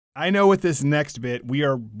I know with this next bit, we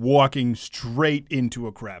are walking straight into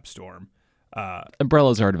a crap storm.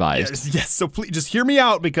 Umbrellas are advised. Yes, so please just hear me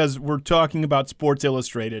out because we're talking about Sports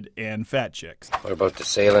Illustrated and fat chicks. We're about to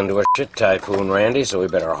sail into a shit typhoon, Randy, so we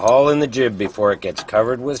better haul in the jib before it gets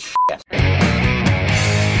covered with shit.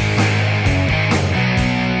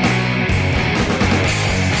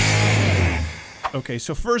 Okay,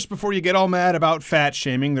 so first, before you get all mad about fat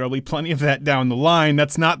shaming, there'll be plenty of that down the line.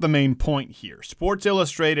 That's not the main point here. Sports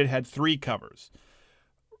Illustrated had 3 covers.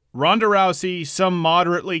 Ronda Rousey, some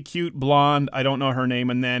moderately cute blonde, I don't know her name,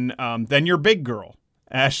 and then your big girl,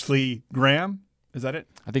 Ashley Graham. Is that it?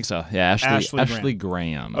 I think so. Yeah, Ashley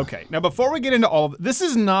Graham. Okay, now before we get into all of this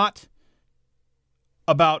is not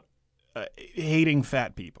about hating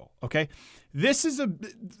fat people, okay? This is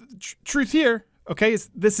truth here, okay?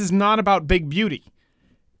 This is not about big beauty.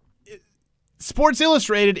 Sports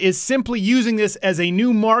Illustrated is simply using this as a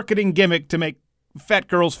new marketing gimmick to make fat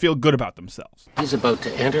girls feel good about themselves. He's about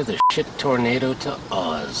to enter the shit tornado to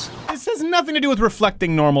Oz. This has nothing to do with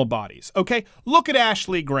reflecting normal bodies, okay? Look at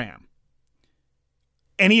Ashley Graham.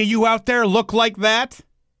 Any of you out there look like that?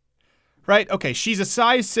 Right? Okay, she's a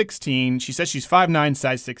size 16. She says she's 5'9",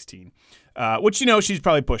 size 16. Which, you know, she's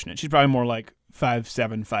probably pushing it. She's probably more like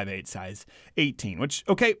 5'7", 5'8", size 18. Which,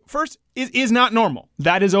 okay, first, is not normal.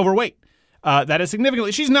 That is overweight. That is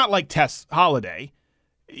significantly... She's not like Tess Holliday.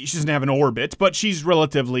 She doesn't have an orbit, but she's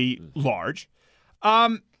relatively large.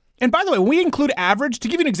 And by the way, when we include average, to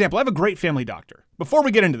give you an example, I have a great family doctor. Before we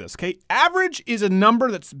get into this, okay? Average is a number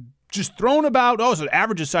that's just thrown about. Oh, so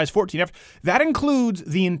average is size 14. That includes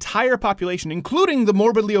the entire population, including the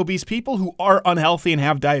morbidly obese people who are unhealthy and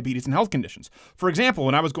have diabetes and health conditions. For example,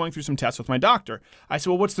 when I was going through some tests with my doctor, I said,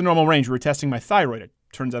 well, what's the normal range? We were testing my thyroid. It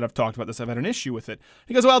turns out I've talked about this. I've had an issue with it.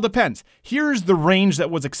 He goes, well, it depends. Here's the range that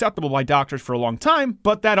was acceptable by doctors for a long time,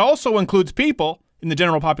 but that also includes people in the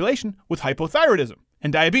general population with hypothyroidism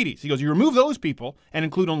and diabetes. He goes, you remove those people and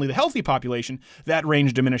include only the healthy population, that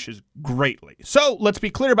range diminishes greatly. So let's be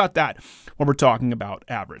clear about that when we're talking about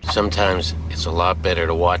average. Sometimes it's a lot better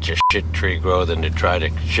to watch a shit tree grow than to try to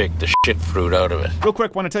shake the shit fruit out of it. Real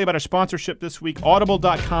quick, want to tell you about our sponsorship this week,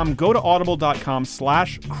 Audible.com. Go to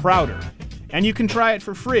audible.com/Crowder. And you can try it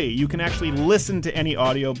for free. You can actually listen to any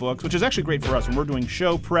audiobooks, which is actually great for us when we're doing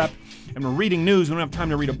show prep and we're reading news. We don't have time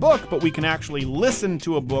to read a book, but we can actually listen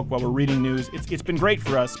to a book while we're reading news. It's been great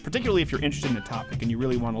for us, particularly if you're interested in a topic and you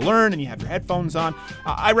really want to learn and you have your headphones on.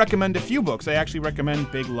 I recommend a few books. I actually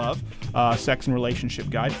recommend Big Love, Sex and Relationship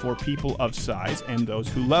Guide for People of Size and Those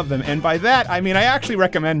Who Love Them. And by that, I mean I actually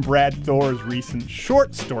recommend Brad Thor's recent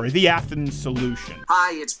short story, The Athens Solution.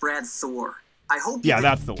 Hi, it's Brad Thor. I hope Yeah,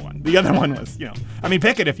 that's the one. The other one was,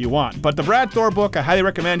 pick it if you want. But the Brad Thor book, I highly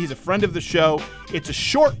recommend. He's a friend of the show. It's a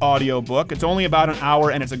short audio book. It's only about an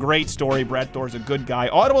hour, and it's a great story. Brad Thor's a good guy.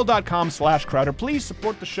 Audible.com/Crowder. Please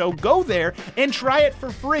support the show. Go there and try it for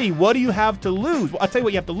free. What do you have to lose? Well, I'll tell you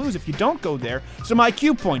what you have to lose if you don't go there. Some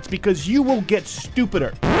IQ points, because you will get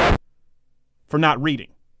stupider for not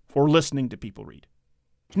reading or listening to people read.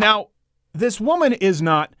 Now, this woman is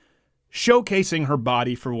not showcasing her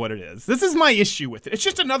body for what it is. This is my issue with it. It's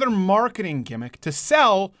just another marketing gimmick to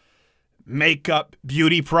sell makeup,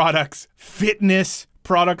 beauty products, fitness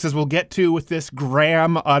products, as we'll get to with this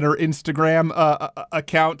Graham on her Instagram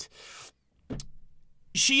account.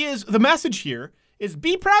 The message here is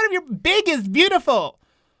be proud of your big is beautiful.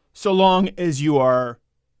 So long as you have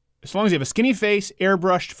a skinny face,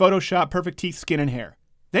 airbrushed, Photoshop, perfect teeth, skin, and hair.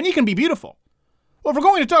 Then you can be beautiful. Well, if we're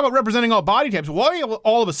going to talk about representing all body types, why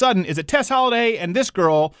all of a sudden is it Tess Holliday and this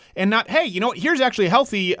girl and not, hey, you know what, here's actually a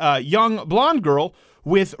healthy young blonde girl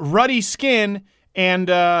with ruddy skin and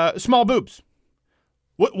small boobs.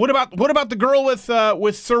 What about the girl with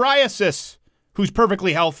psoriasis who's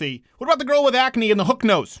perfectly healthy? What about the girl with acne and the hook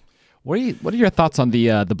nose? What are your thoughts on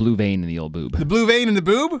the blue vein in the old boob? The blue vein in the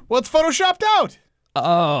boob? Well, it's photoshopped out.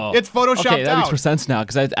 Oh. It's photoshopped out. Okay, that makes more sense now,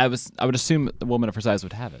 because I would assume the woman of her size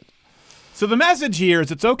would have it. So the message here is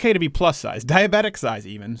it's okay to be plus size, diabetic size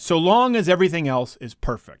even, so long as everything else is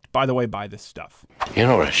perfect. By the way, buy this stuff. You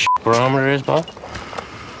know what a shit barometer is, Bob?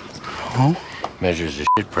 Huh? Measures the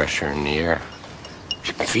shit pressure in the air.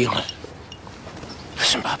 You can feel it.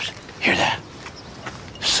 Listen, Bobs, hear that?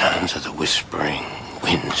 The sounds of the whispering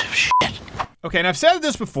winds of shit. Okay, and I've said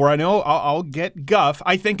this before. I know I'll get guff.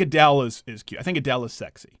 I think Adele is cute. I think Adele is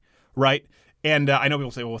sexy, right? And I know people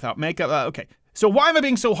say, well, without makeup. Okay. So why am I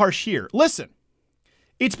being so harsh here? Listen,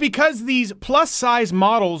 it's because these plus-size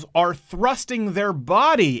models are thrusting their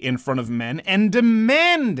body in front of men and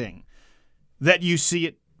demanding that you see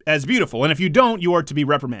it as beautiful. And if you don't, you are to be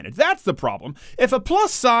reprimanded. That's the problem. If a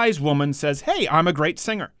plus-size woman says, hey, I'm a great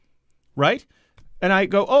singer, right? And I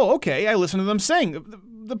go, oh, okay. I listen to them sing.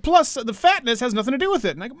 The fatness has nothing to do with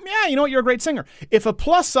it. And I go, yeah, you know what? You're a great singer. If a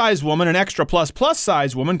plus size woman, an extra plus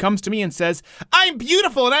size woman comes to me and says, I'm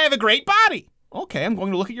beautiful and I have a great body. Okay, I'm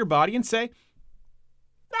going to look at your body and say,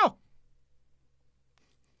 no.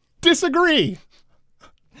 Disagree.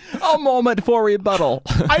 A moment for rebuttal.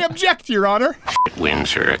 I object, Your Honor.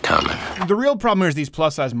 Wins are common. The real problem here is these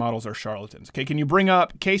plus size models are charlatans. Okay, can you bring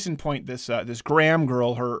up, case in point, this Graham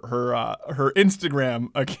girl, her Instagram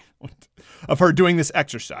account of her doing this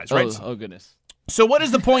exercise, right? Oh goodness. So what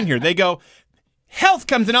is the point here? They go, health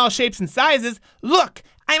comes in all shapes and sizes. Look,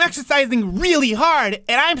 I'm exercising really hard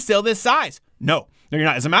and I'm still this size. No, you're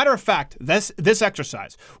not. As a matter of fact, this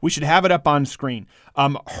exercise, we should have it up on screen.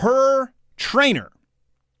 Her trainer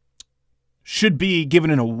should be given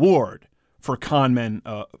an award for Con Man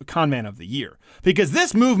of the Year, because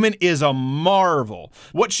this movement is a marvel.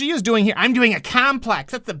 What she is doing here, I'm doing a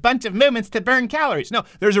complex. That's a bunch of movements to burn calories. No,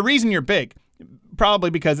 there's a reason you're big, probably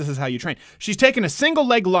because this is how you train. She's taking a single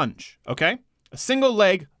leg lunge, okay? A single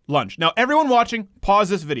leg lunge. Now, everyone watching, pause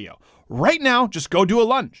this video. Right now, just go do a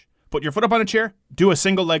lunge. Put your foot up on a chair, do a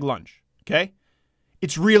single leg lunge, okay?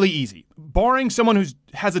 It's really easy. Barring someone who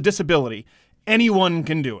has a disability, anyone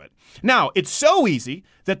can do it. Now, it's so easy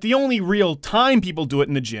that the only real time people do it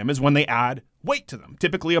in the gym is when they add weight to them.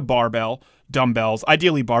 Typically a barbell, dumbbells,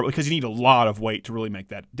 ideally barbell, because you need a lot of weight to really make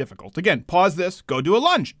that difficult. Again, pause this, go do a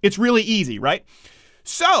lunge. It's really easy, right?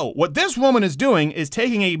 So, what this woman is doing is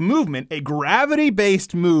taking a movement, a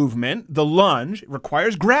gravity-based movement, the lunge,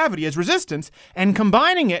 requires gravity as resistance, and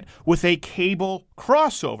combining it with a cable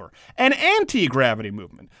crossover, an anti-gravity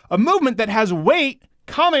movement, a movement that has weight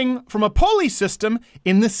coming from a pulley system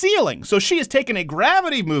in the ceiling. So she has taken a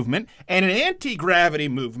gravity movement and an anti-gravity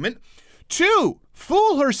movement to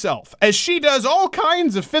fool herself as she does all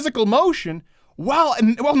kinds of physical motion while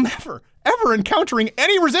never, ever encountering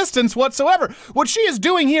any resistance whatsoever. What she is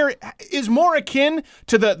doing here is more akin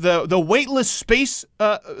to the weightless space,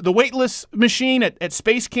 the weightless machine at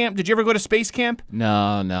Space Camp. Did you ever go to Space Camp?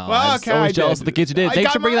 No. Well, I was jealous of the kids who did.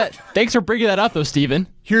 Thanks for bringing that up, though, Steven.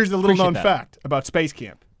 Here's the little known fact about Space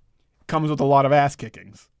Camp. Comes with a lot of ass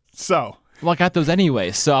kickings. So. Well, I got those anyway,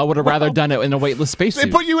 so I would have rather done it in a weightless spacesuit. They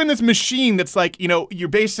put you in this machine that's like, you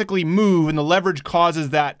basically move and the leverage causes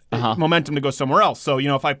that momentum to go somewhere else. So,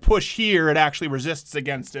 if I push here, it actually resists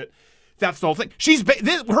against it. That's the whole thing.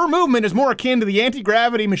 Her movement is more akin to the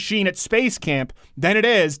anti-gravity machine at Space Camp than it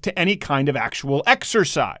is to any kind of actual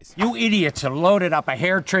exercise. You idiots have loaded up a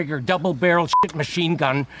hair-trigger, double-barrel shit machine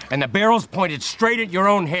gun, and the barrel's pointed straight at your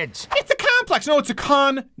own heads. It's a complex. No, it's a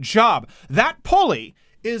con job. That pulley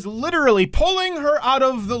is literally pulling her out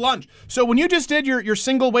of the lunge. So when you just did your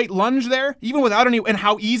single weight lunge there, even without any, and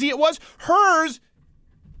how easy it was, hers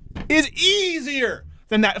is easier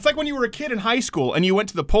than that. It's like when you were a kid in high school and you went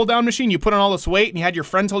to the pull down machine, you put on all this weight and you had your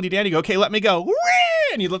friends hold you down, you go, okay, let me go.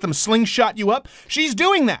 And you let them slingshot you up. She's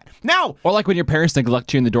doing that. Now. Or like when your parents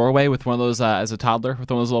neglect you in the doorway with one of those, as a toddler,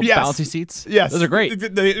 with one of those little bouncy seats. Yes. Those are great.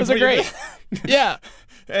 Those are great. Yeah.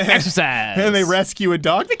 Exercise. And they rescue a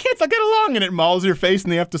dog. The kids will get along and it mauls your face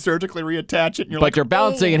and they have to surgically reattach it. And but you're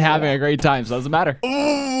bouncing and having a great time, so it doesn't matter.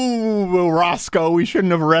 Oh, Roscoe, we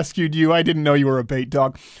shouldn't have rescued you. I didn't know you were a bait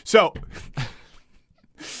dog. So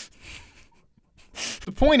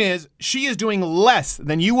the point is, she is doing less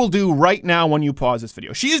than you will do right now when you pause this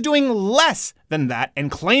video. She is doing less than that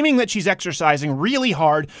and claiming that she's exercising really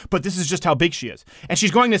hard, but this is just how big she is. And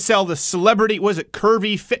she's going to sell the celebrity,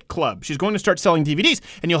 Curvy Fit Club. She's going to start selling DVDs,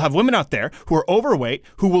 and you'll have women out there who are overweight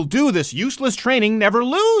who will do this useless training, never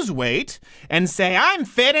lose weight, and say, I'm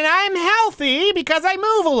fit and I'm healthy because I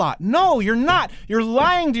move a lot. No, you're not. You're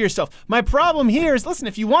lying to yourself. My problem here is, listen,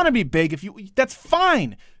 if you want to be big, that's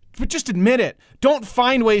fine. But just admit it. Don't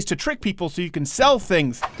find ways to trick people so you can sell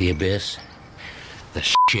things. The abyss. The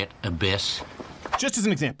shit abyss. Just as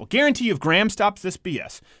an example, guarantee you if Graham stops this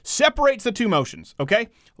BS, separates the two motions, okay?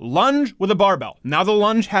 Lunge with a barbell. Now the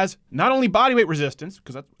lunge has not only body weight resistance,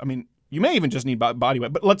 because you may even just need body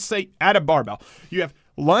weight, but let's say add a barbell. You have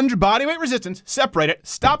lunge, body weight resistance, separate it,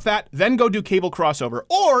 stop that, then go do cable crossover.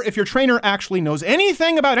 Or if your trainer actually knows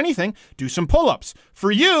anything about anything, do some pull-ups.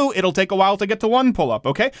 For you, it'll take a while to get to one pull-up,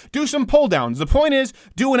 okay? Do some pull-downs. The point is,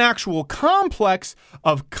 do an actual complex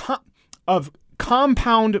of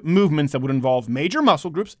compound movements that would involve major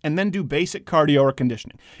muscle groups and then do basic cardio or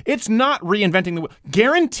conditioning. It's not reinventing the wheel.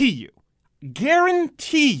 Guarantee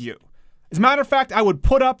you. As a matter of fact, I would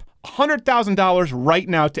put up $100,000 right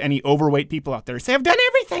now to any overweight people out there. Say, I've done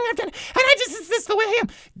everything, and this is the way I am.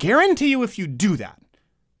 Guarantee you if you do that,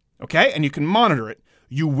 okay, and you can monitor it,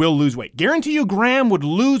 you will lose weight. Guarantee you Graham would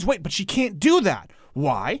lose weight, but she can't do that.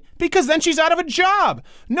 Why? Because then she's out of a job.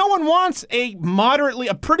 No one wants a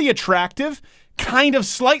pretty attractive, kind of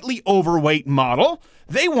slightly overweight model.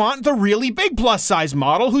 They want the really big plus-size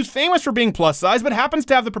model who's famous for being plus-size but happens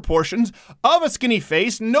to have the proportions of a skinny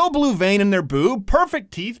face, no blue vein in their boob,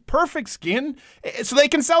 perfect teeth, perfect skin, so they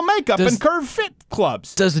can sell makeup and curve fit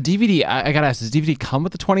clubs. Does the DVD, I gotta ask, does DVD come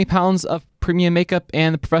with the 20 pounds of premium makeup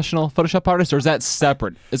and the professional Photoshop artist, or is that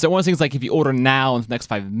separate? Is it one of those things like if you order now in the next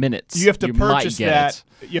 5 minutes, you have to purchase that?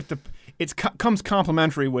 It. It comes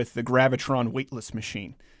complimentary with the Gravitron weightless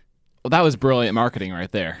machine. Well, that was brilliant marketing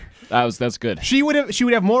right there. That's good. She would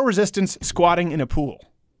have more resistance squatting in a pool.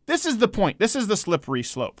 This is the point. This is the slippery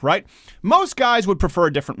slope, right? Most guys would prefer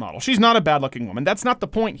a different model. She's not a bad-looking woman. That's not the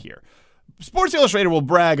point here. Sports Illustrated will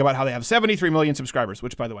brag about how they have 73 million subscribers,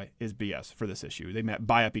 which, by the way, is BS for this issue. They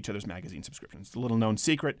buy up each other's magazine subscriptions. It's a little-known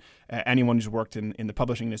secret. Anyone who's worked in the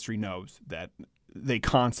publishing industry knows that they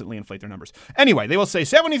constantly inflate their numbers. Anyway, they will say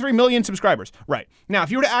 73 million subscribers. Right. Now,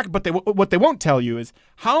 if you were to act, but what they won't tell you is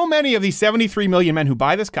how many of these 73 million men who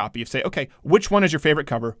buy this copy, if say, okay, which one is your favorite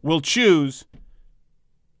cover, will choose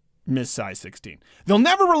Miss Size 16. They'll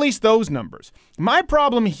never release those numbers. My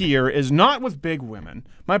problem here is not with big women.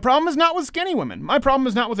 My problem is not with skinny women. My problem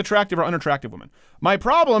is not with attractive or unattractive women. My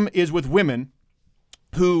problem is with women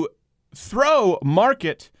who throw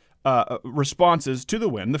market responses to the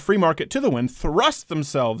wind, the free market to the wind, thrust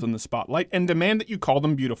themselves in the spotlight and demand that you call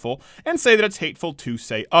them beautiful and say that it's hateful to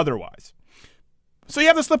say otherwise. So you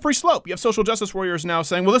have the slippery slope. You have social justice warriors now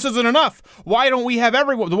saying, well, this isn't enough. Why don't we have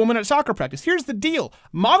the woman at soccer practice? Here's the deal.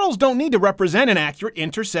 Models don't need to represent an accurate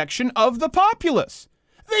intersection of the populace.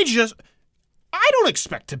 I don't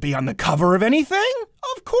expect to be on the cover of anything.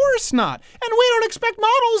 Of course not. And we don't expect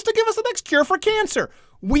models to give us the next cure for cancer.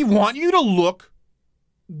 We want you to look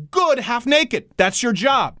good half naked. That's your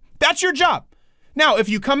job. That's your job. Now, if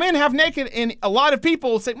you come in half naked and a lot of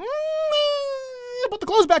people say, put the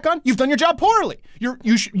clothes back on, you've done your job poorly.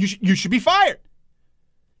 You should be fired.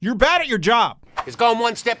 You're bad at your job. It's gone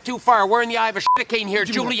one step too far. We're in the eye of a hurricane here,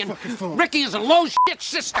 Julian. Ricky is a low shit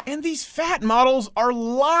sister. And these fat models are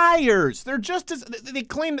liars. They're just as they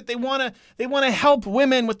claim that they want to help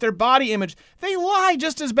women with their body image. They lie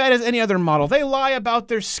just as bad as any other model. They lie about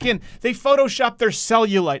their skin. They Photoshop their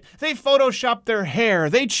cellulite. They Photoshop their hair.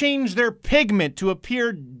 They change their pigment to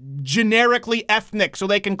appear generically ethnic so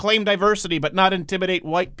they can claim diversity but not intimidate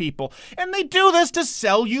white people. And they do this to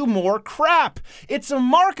sell you more crap. It's a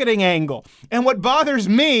marketing angle. And what bothers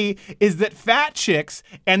me is that fat chicks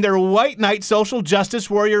and their white knight social justice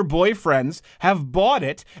warrior boyfriends have bought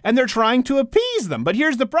it and they're trying to appease them. But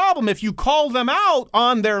here's the problem. If you call them out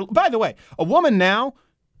on their... By the way, a woman now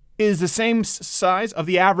is the same size of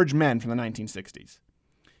the average men from the 1960s.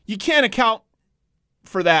 You can't account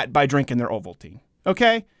for that by drinking their Ovaltine.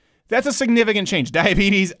 Okay? That's a significant change.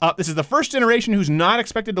 Diabetes up. This is the first generation who's not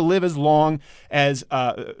expected to live as long as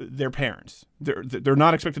their parents. They're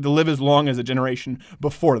not expected to live as long as a generation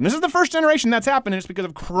before them. This is the first generation that's happened, and it's because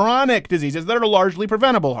of chronic diseases that are largely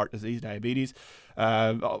preventable. Heart disease, diabetes,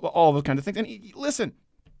 all those kinds of things. And listen,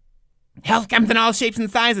 health comes in all shapes and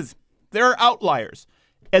sizes. There are outliers.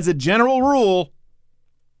 As a general rule,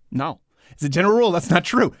 no. As a general rule, that's not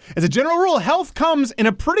true. As a general rule, health comes in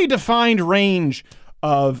a pretty defined range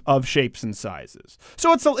of shapes and sizes.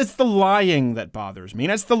 So it's the lying that bothers me.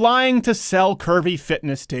 And it's the lying to sell curvy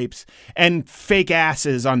fitness tapes and fake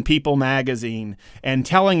asses on People magazine and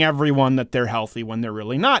telling everyone that they're healthy when they're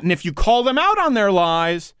really not. And if you call them out on their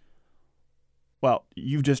lies, well,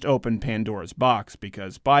 you've just opened Pandora's box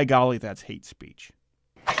because, by golly, that's hate speech.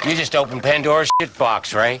 You just opened Pandora's shit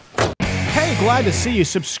box, right? Hey, glad to see you.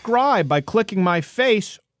 Subscribe by clicking my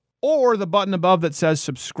face or the button above that says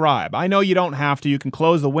subscribe. I know you don't have to. You can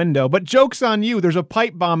close the window, but joke's on you. There's a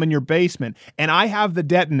pipe bomb in your basement, and I have the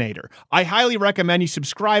detonator. I highly recommend you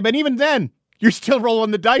subscribe, and even then, you're still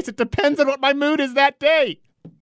rolling the dice. It depends on what my mood is that day.